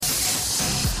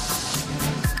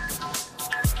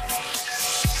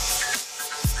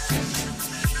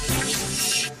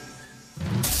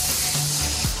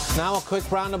Now a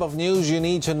quick roundup of news you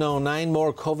need to know. 9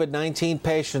 more COVID-19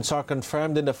 patients are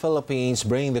confirmed in the Philippines,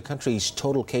 bringing the country's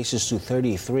total cases to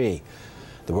 33.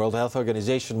 The World Health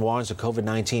Organization warns a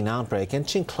COVID-19 outbreak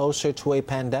inching closer to a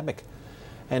pandemic.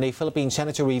 And a Philippine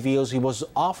senator reveals he was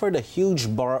offered a huge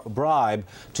bribe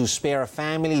to spare a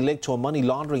family linked to a money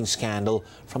laundering scandal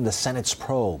from the Senate's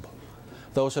probe.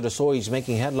 Those are the stories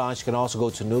making headlines. You can also go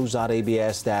to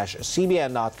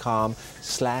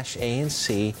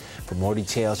news.abs-cbn.com/ANC for more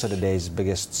details of the day's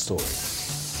biggest stories.